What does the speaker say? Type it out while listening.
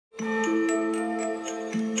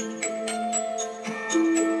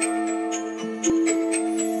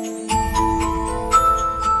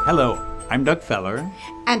Hello, I'm Doug Feller.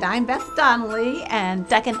 And I'm Beth Donnelly, and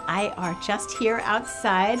Doug and I are just here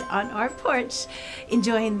outside on our porch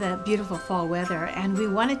enjoying the beautiful fall weather. And we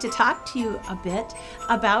wanted to talk to you a bit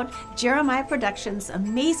about Jeremiah Productions'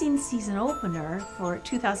 amazing season opener for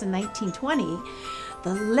 2019-20,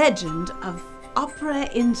 The Legend of Opera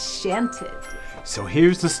Enchanted. So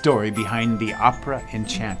here's the story behind the opera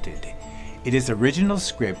Enchanted. It is original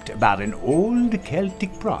script about an old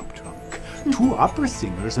Celtic prop trunk, 2 opera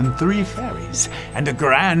singers and 3 fairies, and a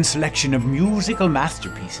grand selection of musical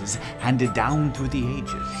masterpieces handed down through the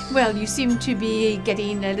ages. Well, you seem to be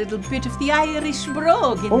getting a little bit of the Irish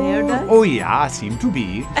brogue in there, Doug. Oh yeah, seem to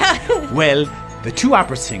be. Well, the 2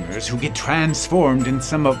 opera singers who get transformed in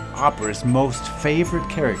some of opera's most favorite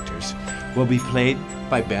characters will be played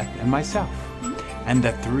by Beth and myself. And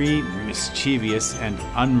the 3 mischievous and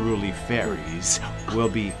unruly fairies will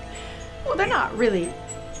be... Well, they're not really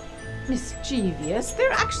mischievous.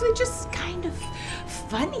 They're actually just kind of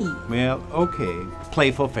funny. Well, okay,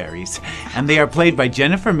 playful fairies. And they are played by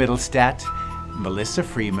Jennifer Middlestat, Melissa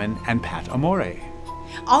Freeman, and Pat Amore.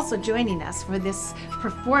 Also joining us for this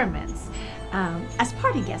performance as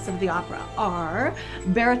party guests of the opera are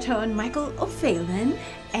baritone Michael O'Phelan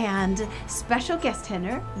and special guest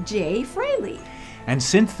tenor Jay Fraley. And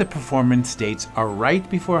since the performance dates are right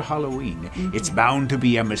before Halloween, it's bound to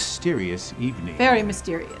be a mysterious evening. Very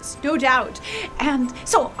mysterious, no doubt. And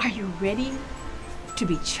so, are you ready to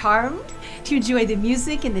be charmed, to enjoy the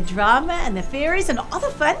music and the drama and the fairies and all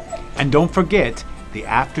the fun? And don't forget the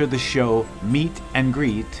after the show meet and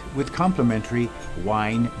greet with complimentary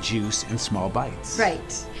wine, juice, and small bites.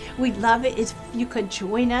 Right. We'd love it if you could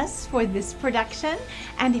join us for this production.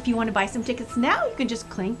 And if you want to buy some tickets now, you can just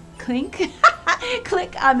click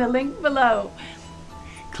on the link below.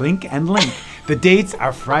 Clink and link. The dates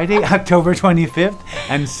are Friday, October 25th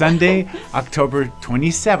and Sunday, October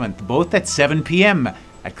 27th, both at 7 p.m.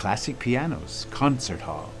 at Classic Pianos Concert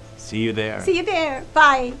Hall. See you there. See you there.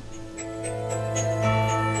 Bye.